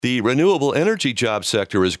The renewable energy job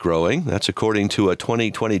sector is growing. That's according to a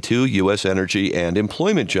 2022 U.S. Energy and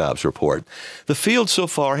Employment Jobs report. The field so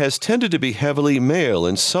far has tended to be heavily male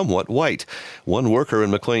and somewhat white. One worker in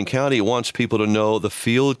McLean County wants people to know the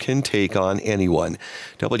field can take on anyone.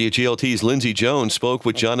 WGLT's Lindsay Jones spoke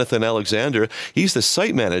with Jonathan Alexander. He's the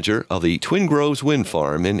site manager of the Twin Groves Wind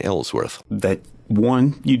Farm in Ellsworth. That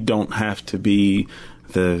one, you don't have to be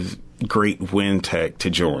the great wind tech to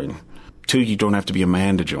join. 2, you don't have to be a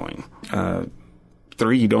man to join.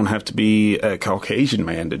 3, you don't have to be a Caucasian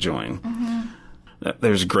man to join.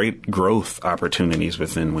 There's great growth opportunities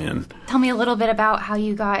within wind. Tell me a little bit about how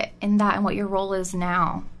you got in that and what your role is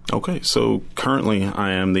now. Okay, so currently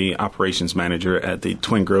I am the operations manager at the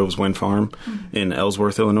Twin Groves Wind Farm in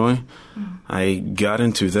Ellsworth, Illinois. I got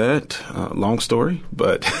into that, long story,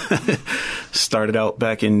 but started out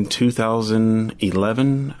back in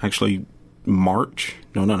 2011, actually March.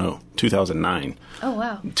 No, 2009. Oh,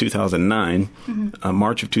 wow. 2009.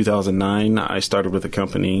 March of 2009, I started with a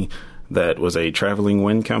company that was a traveling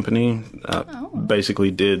wind company.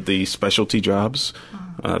 Basically did the specialty jobs,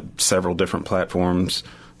 several different platforms,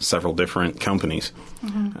 several different companies.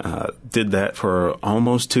 Did that for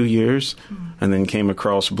almost 2 years, and then came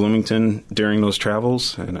across Bloomington during those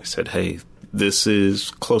travels. And I said, hey, this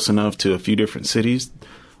is close enough to a few different cities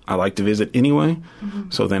I like to visit anyway.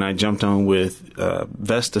 So then I jumped on with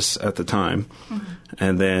Vestas at the time.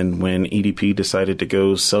 And then when EDP decided to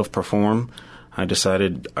go self-perform, I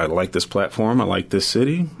decided I like this platform. I like this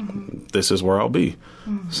city. This is where I'll be.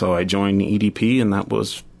 So I joined EDP, and that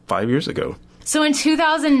was 5 years ago. So in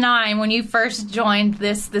 2009, when you first joined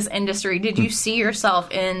this industry, did you see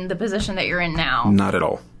yourself in the position that you're in now? Not at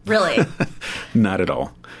all. Really? Not at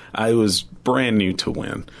all. I was brand new to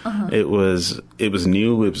wind. It was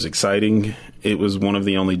new. It was exciting. It was one of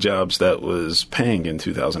the only jobs that was paying in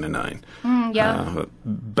 2009.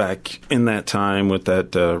 Back in that time with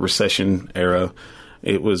that recession era,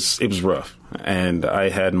 it was rough. And I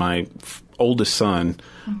had my oldest son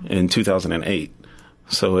in 2008.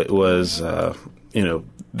 So it was,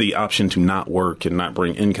 the option to not work and not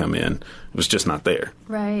bring income in was just not there.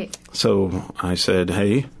 Right. So I said,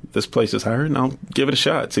 hey, this place is hiring. I'll give it a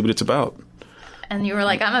shot, see what it's about. And you were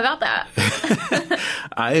like, I'm about that.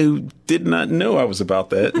 I did not know I was about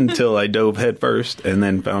that until I dove head first and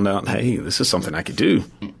then found out, hey, this is something I could do.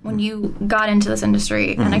 When you got into this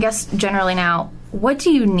industry, and I guess generally now, what do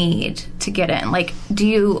you need to get in? Like, do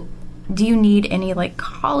you need any, like,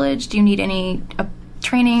 college? Do you need any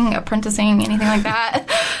training, apprenticing, anything like that?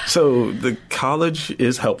 So the college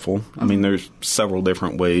is helpful. I mean, there's several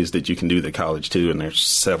different ways that you can do the college, too, and there's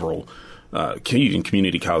several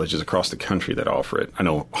community colleges across the country that offer it. I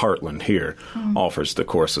know Heartland here offers the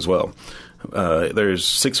course as well. There's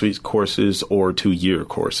 6-week courses or 2-year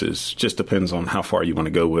courses. Just depends on how far you want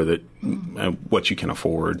to go with it, and what you can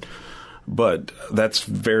afford. But that's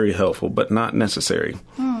very helpful, but not necessary.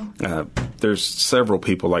 There's several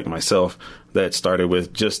people like myself that started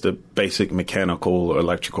with just a basic mechanical or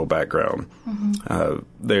electrical background.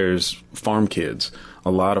 There's farm kids,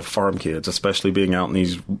 a lot of farm kids, especially being out in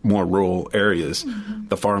these more rural areas.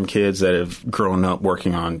 The farm kids that have grown up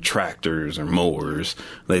working on tractors or mowers,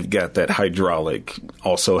 they've got that hydraulic,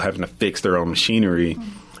 also having to fix their own machinery.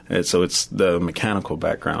 And so it's the mechanical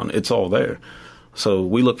background. It's all there. So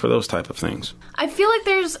we look for those type of things. I feel like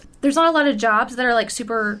there's not a lot of jobs that are like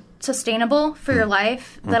super sustainable for your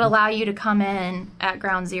life that allow you to come in at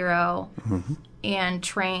ground zero and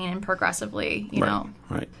train and progressively, you know.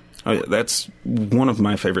 Right. Oh, yeah, that's one of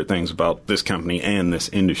my favorite things about this company and this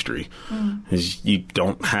industry is you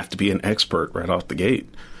don't have to be an expert right off the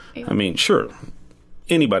gate. Yeah. I mean, sure,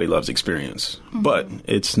 anybody loves experience, but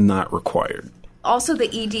it's not required. Also, the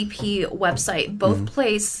EDP website both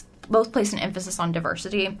place an emphasis on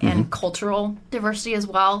diversity and cultural diversity as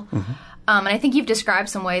well. And I think you've described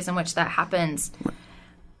some ways in which that happens.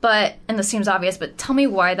 But, and this seems obvious, but tell me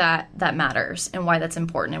why that matters and why that's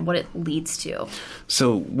important and what it leads to.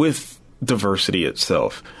 So with diversity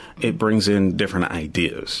itself, it brings in different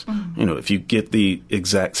ideas. You know, if you get the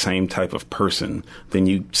exact same type of person, then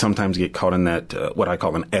you sometimes get caught in that, what I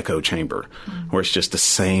call an echo chamber, where it's just the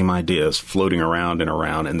same ideas floating around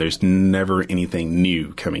and there's never anything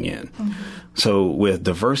new coming in. So with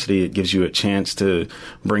diversity, it gives you a chance to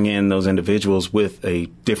bring in those individuals with a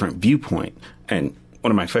different viewpoint. And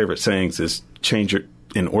one of my favorite sayings is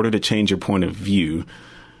in order to change your point of view,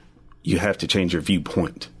 you have to change your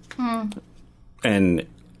viewpoint. And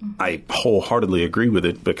I wholeheartly agree with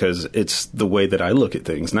it because it's the way that I look at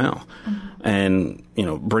things now. And, you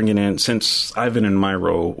know, bringing in, since I've been in my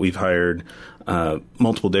role, we've hired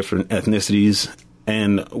multiple different ethnicities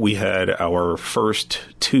And we had our first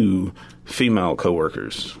 2 female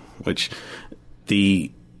coworkers, which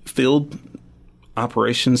the field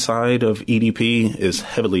operations side of EDP is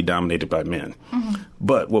heavily dominated by men.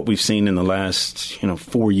 But what we've seen in the last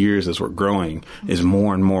 4 years as we're growing is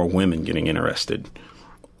more and more women getting interested.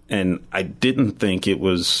 And I didn't think it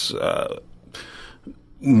was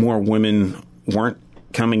more women weren't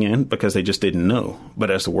coming in because they just didn't know.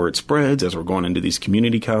 But as the word spreads, as we're going into these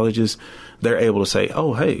community colleges, they're able to say,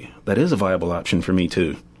 oh, hey, that is a viable option for me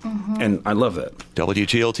too. And I love that.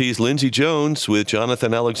 WGLT's Lindsey Jones with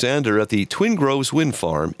Jonathan Alexander at the Twin Groves Wind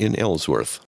Farm in Ellsworth.